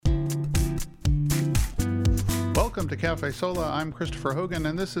Welcome to Cafe Sola. I'm Christopher Hogan,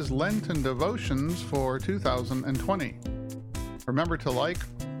 and this is Lenten Devotions for 2020. Remember to like,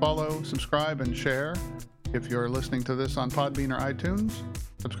 follow, subscribe, and share. If you're listening to this on Podbean or iTunes,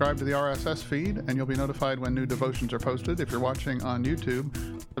 subscribe to the RSS feed, and you'll be notified when new devotions are posted. If you're watching on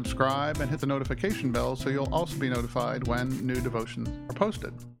YouTube, subscribe and hit the notification bell so you'll also be notified when new devotions are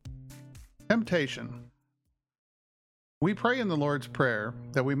posted. Temptation. We pray in the Lord's Prayer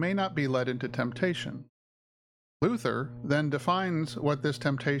that we may not be led into temptation. Luther then defines what this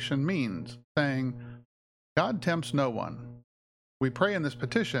temptation means, saying, God tempts no one. We pray in this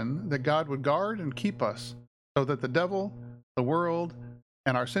petition that God would guard and keep us so that the devil, the world,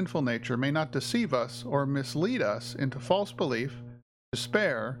 and our sinful nature may not deceive us or mislead us into false belief,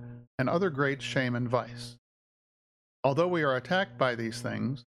 despair, and other great shame and vice. Although we are attacked by these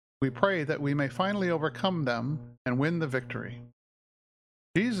things, we pray that we may finally overcome them and win the victory.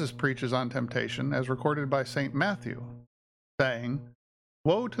 Jesus preaches on temptation as recorded by St. Matthew, saying,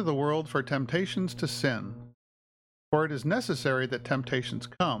 Woe to the world for temptations to sin, for it is necessary that temptations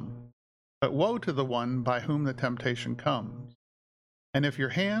come, but woe to the one by whom the temptation comes. And if your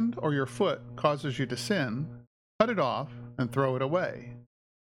hand or your foot causes you to sin, cut it off and throw it away.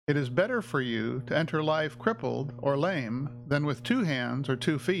 It is better for you to enter life crippled or lame than with 2 hands or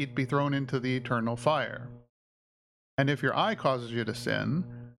 2 feet be thrown into the eternal fire. And if your eye causes you to sin,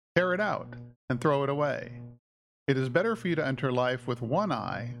 tear it out and throw it away. It is better for you to enter life with 1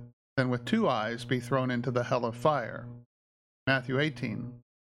 eye than with 2 eyes be thrown into the hell of fire. Matthew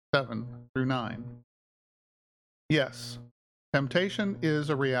 18:7-9. Yes, temptation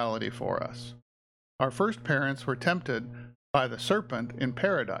is a reality for us. Our first parents were tempted by the serpent in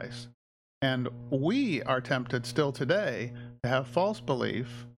paradise, and we are tempted still today to have false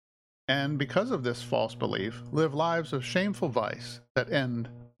belief, and because of this false belief, live lives of shameful vice that end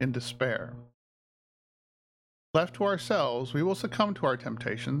in despair. Left to ourselves, we will succumb to our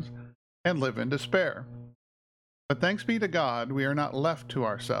temptations and live in despair. But thanks be to God, we are not left to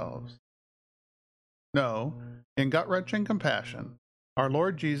ourselves. No, in gut-wrenching compassion, our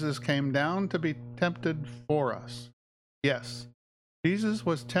Lord Jesus came down to be tempted for us. Yes, Jesus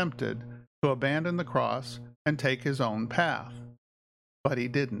was tempted to abandon the cross and take his own path. But he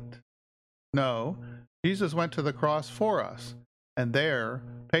didn't. No, Jesus went to the cross for us, and there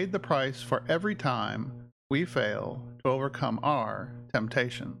paid the price for every time we fail to overcome our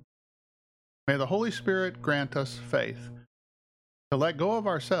temptation. May the Holy Spirit grant us faith to let go of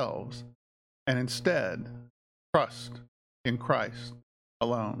ourselves and instead trust in Christ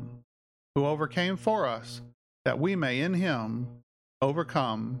alone, who overcame for us, that we may in him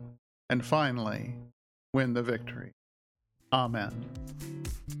overcome and finally win the victory. Amen.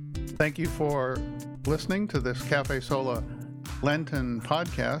 Thank you for listening to this Cafe Sola Lenten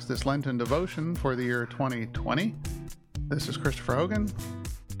podcast, this Lenten devotion for the year 2020. This is Christopher Hogan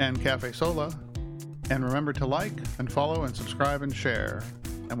and Cafe Sola. And remember to like and follow and subscribe and share.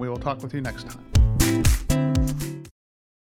 And we will talk with you next time.